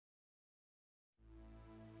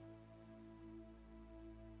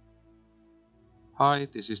Hi,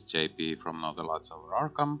 this is JP from Now the Lights Over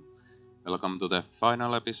Arkham. Welcome to the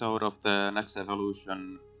final episode of the Next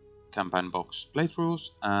Evolution campaign box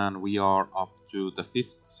playthroughs, and we are up to the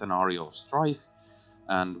 5th scenario of Stryfe,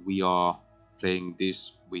 and we are playing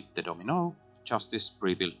this with the Domino Justice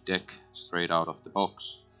pre-built deck straight out of the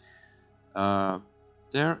box.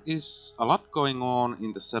 There is a lot going on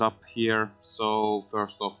in the setup here, so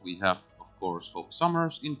first off we have of course Hope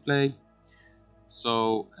Summers in play.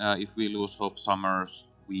 So if we lose Hope Summers,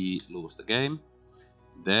 we lose the game.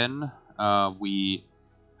 Then we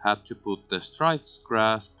had to put the Stryfe's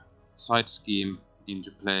Grasp side scheme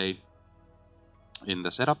into play in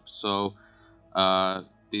the setup. So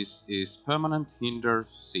this is permanent hinder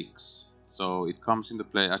 6. So it comes into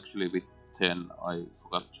play actually with 10. I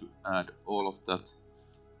forgot to add all of that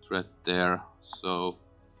thread there. So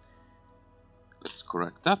let's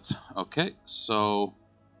correct that. Okay, so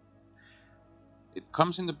it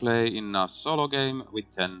comes into play in a solo game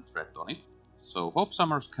with 10 threat on it. So Hope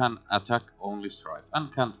Summers can attack only Stryfe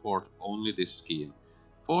and can thwart only this scheme.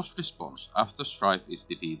 Forced response: after Stryfe is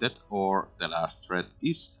defeated or the last threat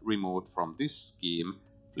is removed from this scheme,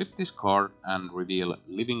 flip this card and reveal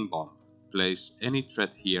Living Bomb. Place any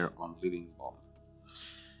threat here on Living Bomb.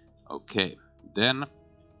 Okay, then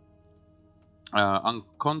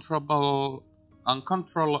uncontrollable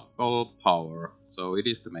power. So it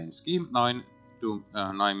is the main scheme, 9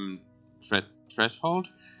 threat threshold,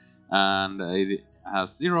 and it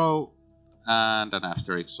has 0 and an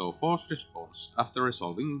asterisk. So forced response: after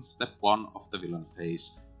resolving step 1 of the villain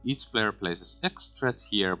phase, each player places X threat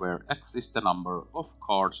here, where X is the number of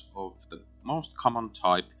cards of the most common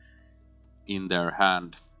type in their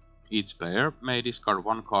hand. Each player may discard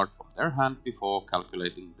 1 card from their hand before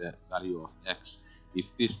calculating the value of X.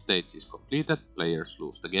 If this stage is completed, players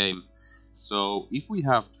lose the game. So if we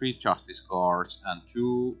have 3 Justice cards and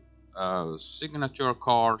 2 signature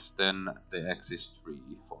cards, then the X is 3,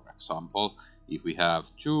 for example. If we have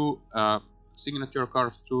 2 signature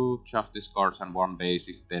cards, 2 Justice cards and 1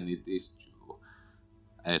 basic, then it is 2,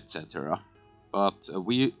 etc. But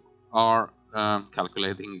we are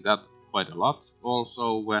calculating that quite a lot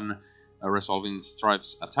also when resolving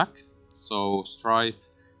Stryfe's attack. So Stryfe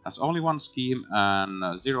has only 1 scheme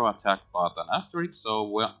and 0 attack but an asterisk, so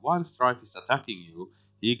while Stryfe is attacking you,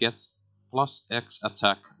 he gets plus X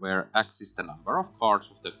attack, where X is the number of cards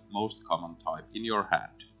of the most common type in your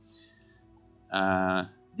hand.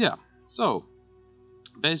 Yeah, so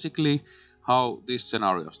basically how this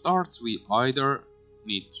scenario starts: we either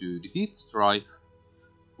need to defeat Stryfe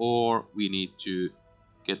or we need to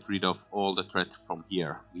get rid of all the threat from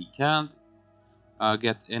here. We can't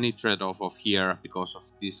get any thread off of here because of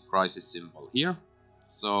this crisis symbol here,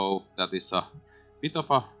 so that is a bit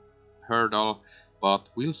of a hurdle,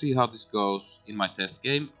 but we'll see how this goes. In my test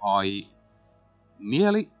game I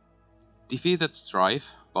nearly defeated Stryfe,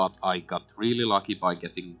 but I got really lucky by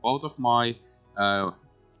getting both of my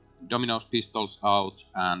Domino's pistols out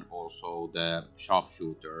and also the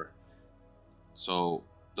sharpshooter, so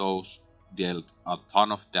those dealt a ton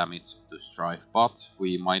of damage to Stryfe, but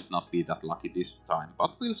we might not be that lucky this time.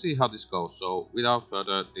 But we'll see how this goes, so without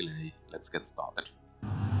further delay, let's get started.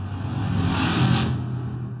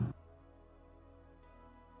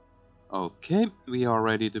 Okay, we are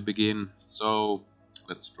ready to begin, so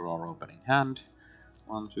let's draw our opening hand.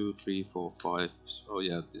 1, 2, 3, 4, 5, so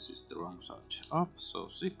yeah, this is the wrong side up, so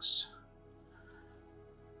 6.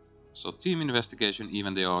 So Team Investigation,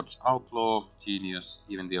 even the odds. Outlaw, Genius,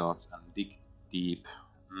 even the odds, and Dig Deep.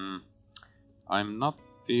 I'm not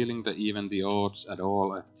feeling the even the odds at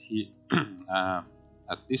all at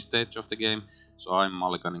this stage of the game, so I'm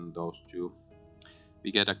mulliganing those 2.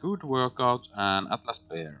 We get a good workout and Atlas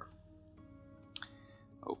Bear.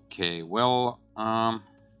 Okay, well,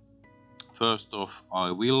 first off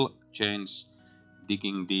I will change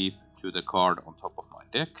Digging Deep to the card on top of my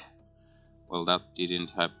deck. Well, that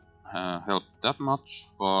didn't help that much,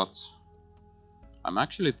 but I'm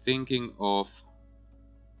actually thinking of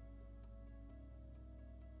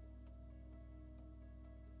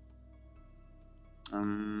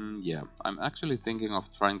yeah, I'm actually thinking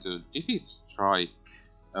of trying to defeat Stryfe,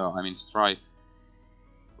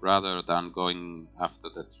 rather than going after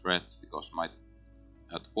the threat, because my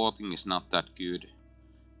thwarting is not that good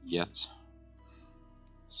yet.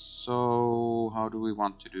 So how do we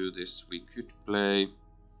want to do this? We could play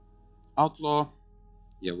Outlaw.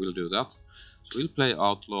 Yeah, we'll do that. So we'll play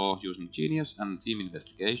Outlaw using Genius and Team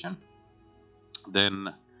Investigation.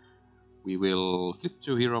 Then we will flip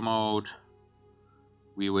to Hero Mode.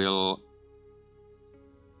 We will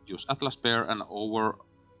use Atlas Bear and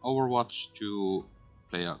Overwatch to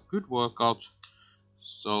play a good workout.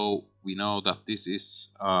 So we know that this is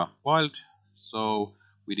wild, so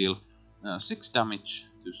we deal 6 damage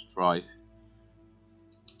to Stryfe.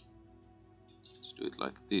 Let's do it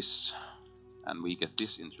like this, and we get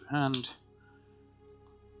this into hand.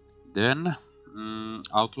 Then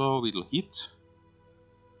Outlaw will hit.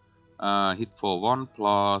 Hit for 1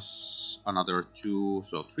 plus another 2,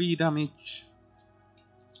 so 3 damage.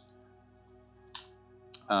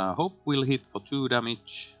 Hope will hit for 2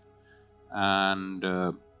 damage, and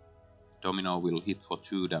Domino will hit for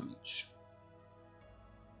 2 damage.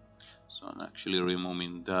 So I'm actually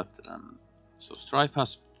removing that, and so Stryfe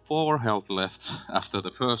has 4 health left after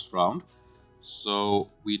the first round. So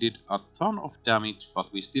we did a ton of damage,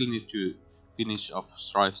 but we still need to finish off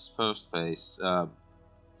Stryfe's first phase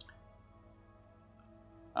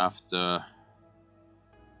after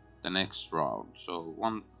the next round. So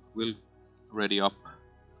one will ready up,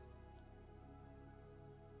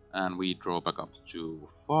 and we draw back up to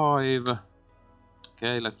 5.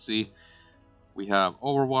 Okay, let's see. We have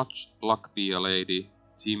Overwatch, Luck Be a Lady,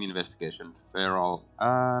 Team Investigation, Feral,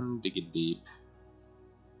 and Dig It Deep.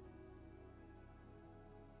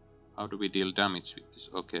 How do we deal damage with this?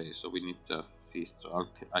 Okay, so we need a feast. So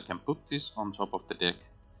I can put this on top of the deck,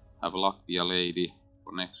 have Luck Be a Lady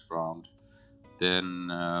for next round. Then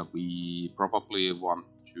we probably want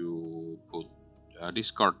to put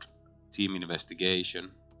discard Team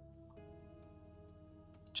Investigation,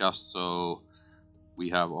 just so we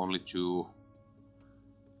have only 2.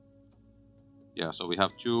 Yeah, so we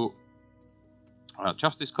have 2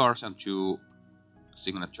 Justice cards and 2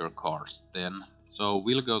 signature cards. Then, so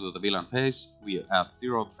we'll go to the villain phase. We add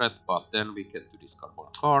 0 threat, but then we get to discard 1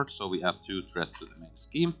 card, so we add 2 threat to the main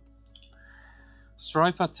scheme.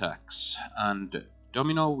 Stryfe attacks, and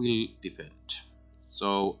Domino will defend.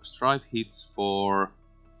 So Stryfe hits for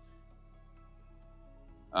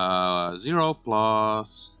 0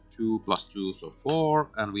 plus 2 plus 2, so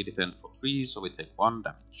 4, and we defend for 3, so we take 1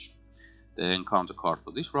 damage. The encounter card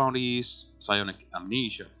for this round is Psionic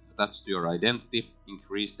Amnesia. Attached to your identity,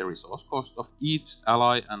 increase the resource cost of each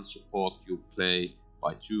ally and support you play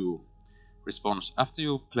by 2. Response: after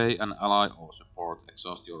you play an ally or support,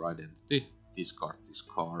 exhaust your identity, discard this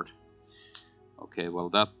card. Okay, well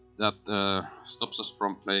that stops us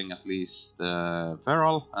from playing at least the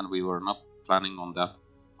Feral, and we were not planning on that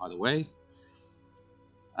either way.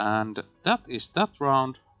 And that is that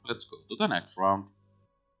round. Let's go to the next round.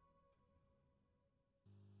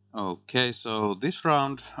 Okay, so this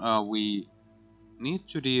round we need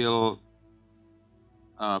to deal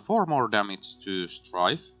 4 more damage to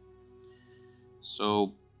Stryfe.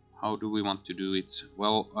 So how do we want to do it?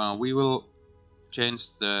 Well, we will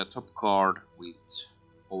change the top card with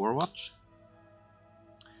Overwatch.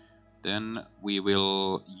 Then we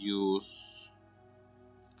will use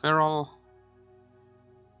Feral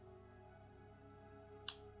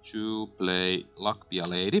to play Luck Be a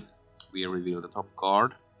Lady. We reveal the top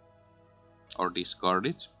card, or discard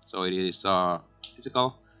it. So it is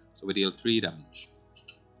physical, so we deal 3 damage.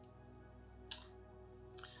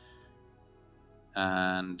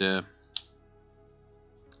 And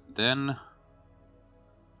then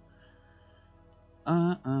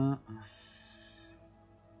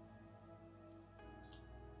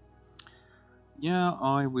yeah,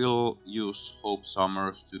 I will use Hope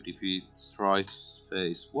Summers to defeat Stryfe's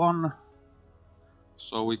phase 1.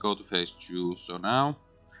 So we go to phase 2. So now,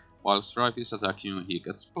 while Stryfe is attacking, he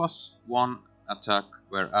gets +1 attack,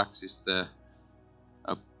 where X is the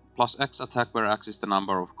plus X attack, where X is the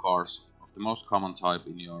number of cards of the most common type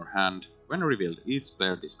in your hand. When revealed, each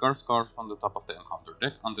player discards cards from the top of the encounter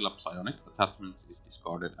deck until a psionic attachment is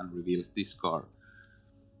discarded and reveals this card.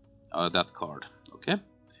 That card. Okay.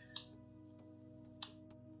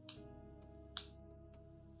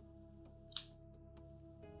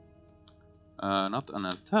 Not an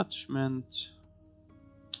attachment.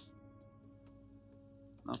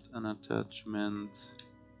 Not an attachment.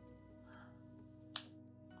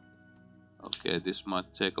 Okay, this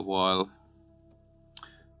might take a while.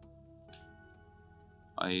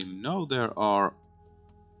 I know there are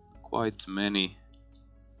quite many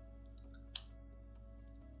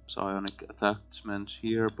psionic attachments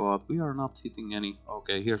here, but we are not hitting any.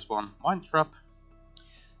 Okay, here's one. Mind Trap.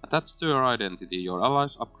 Attached to your identity, your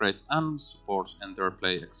allies, upgrades, and supports enter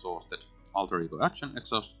play exhausted. Alter ego action,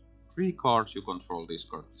 exhaust 3 cards you control,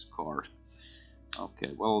 discard this card.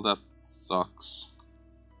 Okay, well that sucks.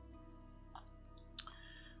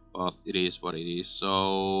 But it is what it is,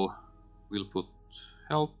 so we'll put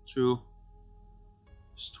health to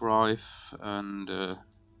Stryfe, and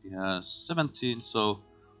he has 17, so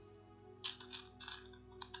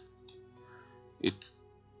it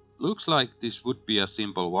looks like this would be a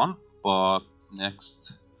simple one, but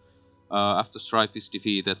next, after Stryfe is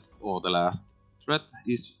defeated or the last threat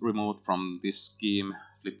is removed from this scheme,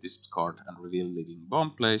 flip this card and reveal Living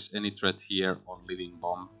Bomb. Place any threat here on Living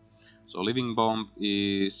Bomb. So Living Bomb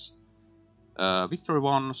is victory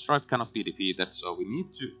 1, Stryfe cannot be defeated, so we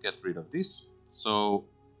need to get rid of this. So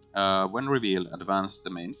when revealed, advance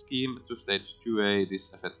the main scheme to stage 2A,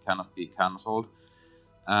 this effect cannot be cancelled.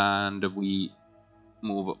 And we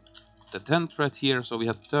move the 10th threat here, so we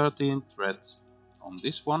have 13 threats on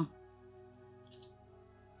this one,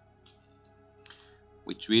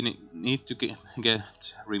 which we need to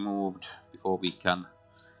get removed before we can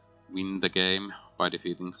win the game by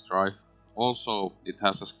defeating Stryfe. Also, it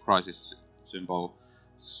has a crisis symbol,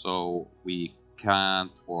 so we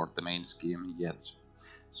can't thwart the main scheme yet.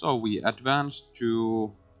 So we advance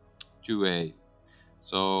to 2A.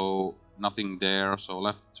 So nothing there, so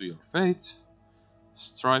left to your fate.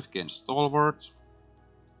 Stryfe gains Stalwart.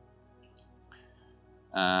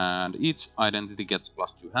 And each identity gets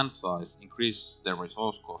 +2 hand size. Increase their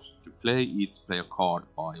resource cost to play each player card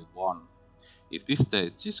by 1. If this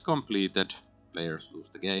stage is completed, players lose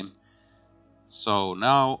the game. So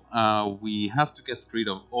now we have to get rid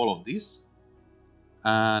of all of this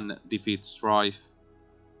and defeat Stryfe,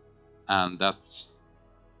 and that's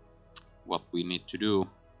what we need to do.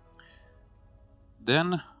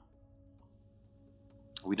 Then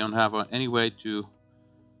we don't have any way to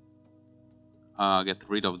get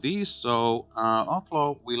rid of these, so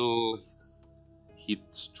Outlaw will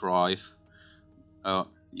hit Stryfe.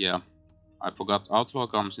 Yeah, I forgot Outlaw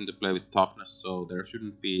comes into play with toughness, so there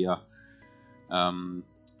shouldn't be a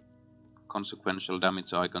consequential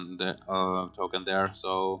damage icon token there.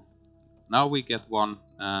 So now we get one,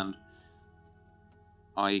 and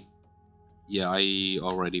I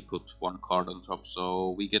already put one card on top,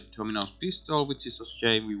 so we get Domino's pistol, which is a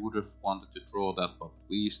shame. We would have wanted to draw that, but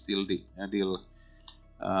we still deal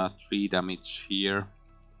 3 damage here.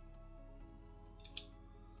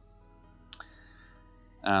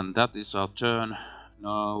 And that is our turn.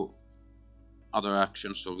 No other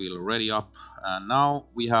actions, so we'll ready up. And now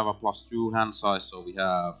we have a +2 hand size, so we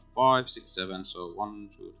have 5, 6, 7, so 1,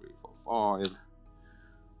 2, 3, 4, 5.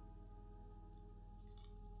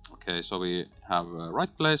 Okay, so we have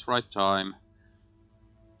right place, right time.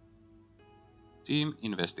 Team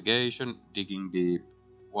investigation, digging deep,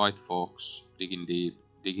 white fox, digging deep,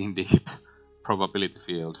 probability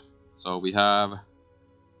field. So we have,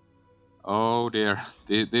 oh dear,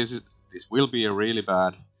 this will be a really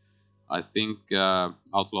bad. I think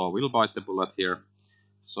Outlaw will bite the bullet here.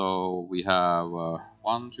 So we have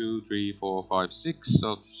 1, 2, 3, 4, 5, 6.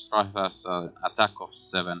 So Stryfe has an attack of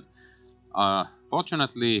 7.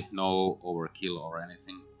 Fortunately, no overkill or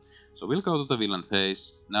anything. So we'll go to the villain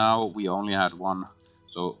phase. Now we only had 1,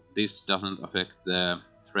 so this doesn't affect the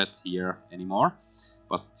threat here anymore.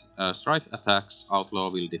 But Stryfe attacks, Outlaw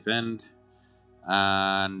will defend,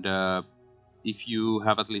 and if you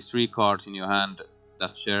have at least 3 cards in your hand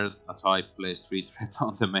that share a type, place 3 threat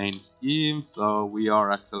on the main scheme. So we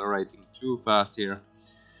are accelerating too fast here,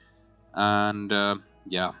 and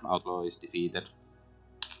yeah, Outlaw is defeated.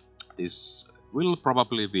 This will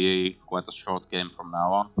probably be quite a short game from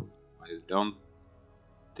now on. I don't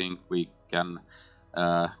think we can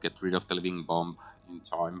get rid of the Living Bomb in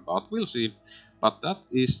time, but we'll see. But that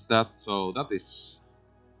is that, so that is...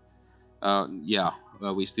 yeah,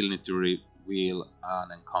 we still need to reveal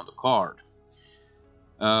an encounter card.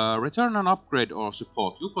 Return an upgrade or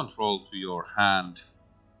support you control to your hand.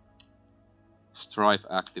 Stryfe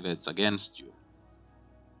activates against you.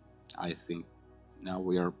 I think now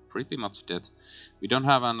we are pretty much dead. We don't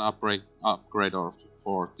have an upgrade or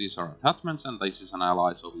support. These are attachments, and this is an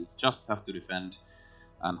ally, so we just have to defend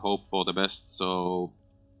and hope for the best. So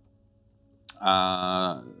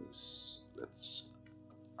let's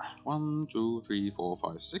 1, 2, 3, 4,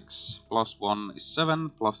 5, 6 plus 1 is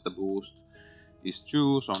 7, plus the boost is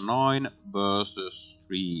 2, so 9 versus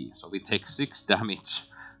 3. So we take 6 damage.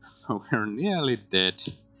 So we're nearly dead,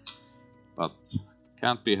 but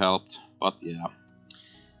can't be helped. But yeah.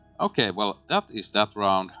 Okay, well, that is that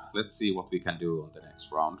round. Let's see what we can do on the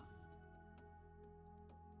next round.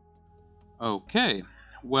 Okay,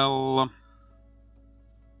 well,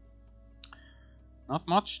 not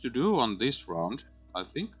much to do on this round, I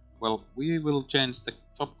think. Well, we will change the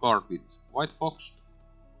top card with White Fox.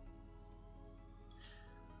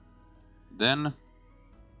 Then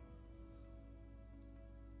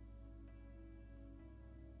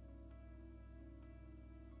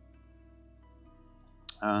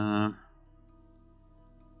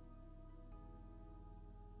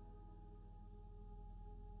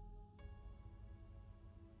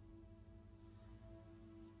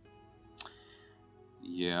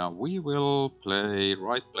Yeah, we will play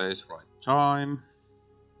right place, right time.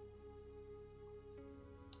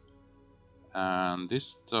 And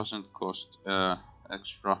this doesn't cost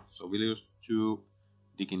extra, so we'll use 2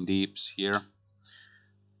 digging deeps here.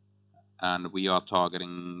 And we are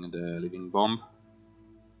targeting the living bomb.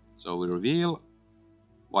 So we reveal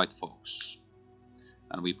White Fox.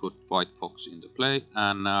 And we put White Fox into play,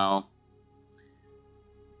 and now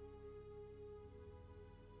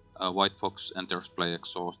White Fox enters play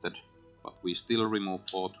exhausted, but we still remove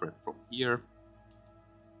 4 threat from here.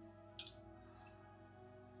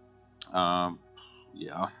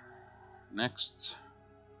 Yeah, next.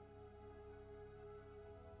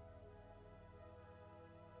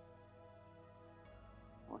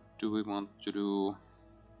 What do we want to do?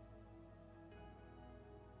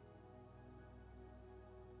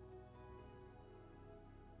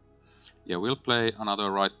 Yeah, we'll play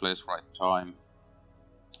another right place, right time.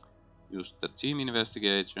 Use the team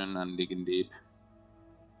investigation and digging deep.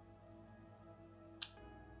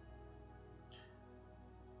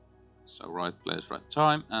 So right place, right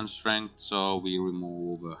time, and strength, so we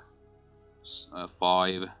remove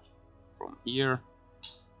 5 from here.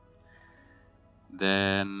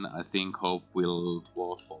 Then I think Hope will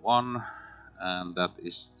vote for 1, and that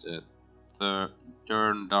is the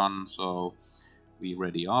turn done, so we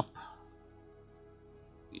ready up.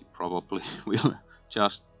 We probably will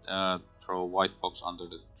just throw White Fox under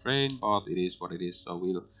the train, but it is what it is, so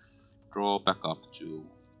we'll draw back up to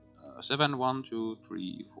 7, 1, 2,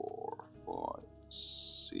 3, 4, 5,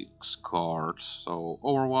 6 cards. So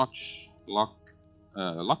Overwatch,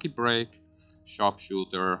 Lucky Break,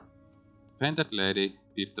 Sharpshooter, Painted Lady,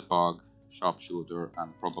 Pip the Bug, Sharpshooter,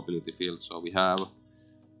 and Probability Field. So we have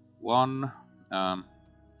 1,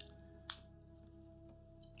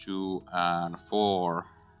 2, and 4.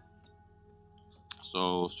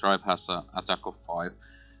 So Stryfe has an attack of 5.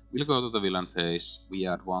 We'll go to the villain phase. We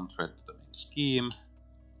add 1 threat to the main scheme.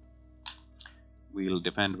 We'll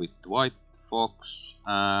defend with White Fox,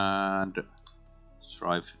 and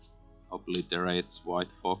Stryfe obliterates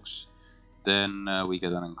White Fox. Then we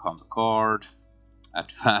get an encounter card,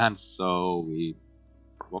 advance, so we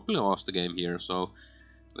probably lost the game here. So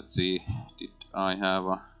let's see, did I have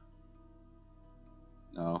a...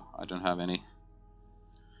 No, I don't have any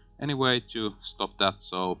way to stop that,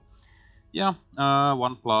 so yeah,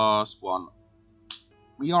 1+1.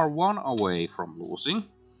 We are 1 away from losing.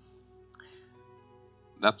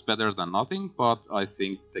 That's better than nothing, but I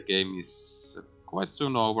think the game is quite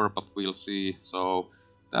soon over, but we'll see. So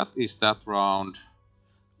that is that round.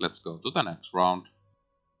 Let's go to the next round.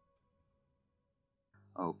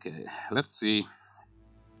 Okay, let's see.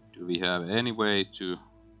 Do we have any way to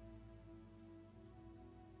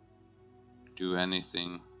do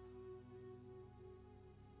anything?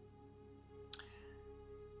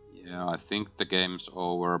 Yeah, I think the game's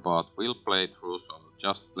over, but we'll play through, so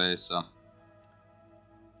just place a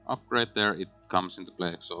upgrade there. It comes into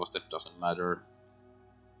play exhausted, doesn't matter.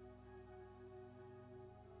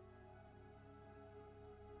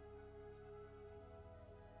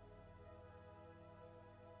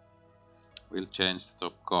 We'll change the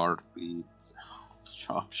top card, beat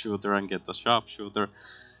Sharpshooter and get the Sharpshooter.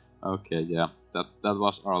 Okay, yeah, that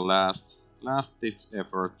was our last ditch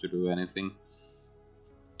effort to do anything.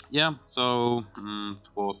 Yeah, so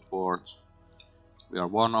towards we are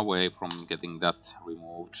 1 away from getting that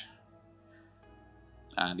removed.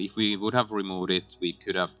 And if we would have removed it, we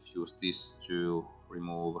could have used this to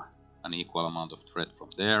remove an equal amount of threat from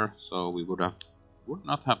there. So we would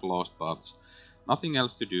not have lost, but nothing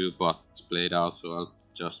else to do but play it out. So I'll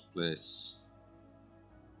just place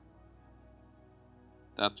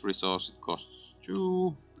that resource. It costs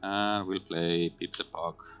 2, and we'll play Pip the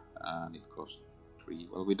Bug, and it costs 3.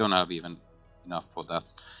 Well, we don't have even enough for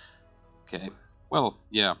that. Okay, well,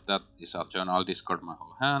 yeah, that is our turn. I'll discard my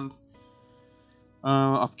whole hand.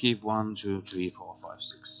 Upkeep 1, 2, 3, 4, 5,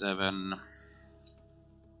 6, 7.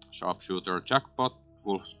 Sharpshooter, Jackpot,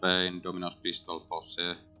 Wolfsbane, Domino's Pistol,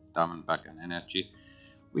 Posse, Diamond Back, and Energy.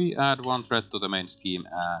 We add 1 threat to the main scheme,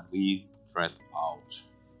 and we threat out.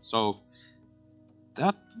 So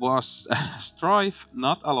that was Stryfe.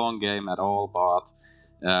 Not a long game at all, but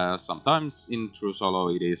sometimes in true solo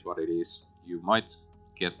it is what it is. You might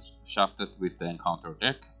get shafted with the encounter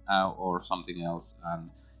deck or something else,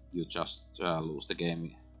 and you just lose the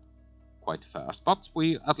game quite fast. But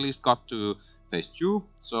we at least got to phase 2,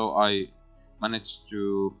 so I managed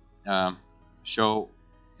to show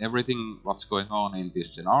everything what's going on in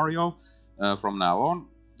this scenario. From now on,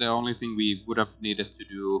 the only thing we would have needed to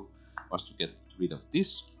do was to get rid of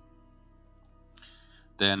this.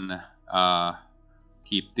 Then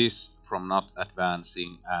keep this from not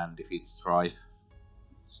advancing and defeat Stryfe.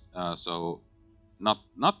 So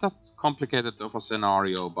not that complicated of a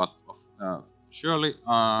scenario, but surely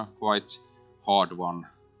a quite hard one,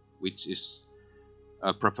 which is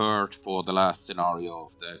prepared for the last scenario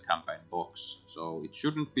of the campaign box. So it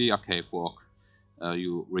shouldn't be a cakewalk.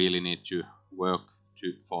 You really need to work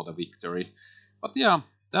for the victory. But yeah,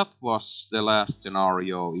 that was the last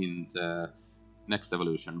scenario in the Next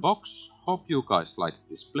Evolution box. Hope you guys liked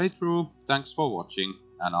this playthrough. Thanks for watching,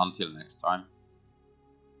 and until next time.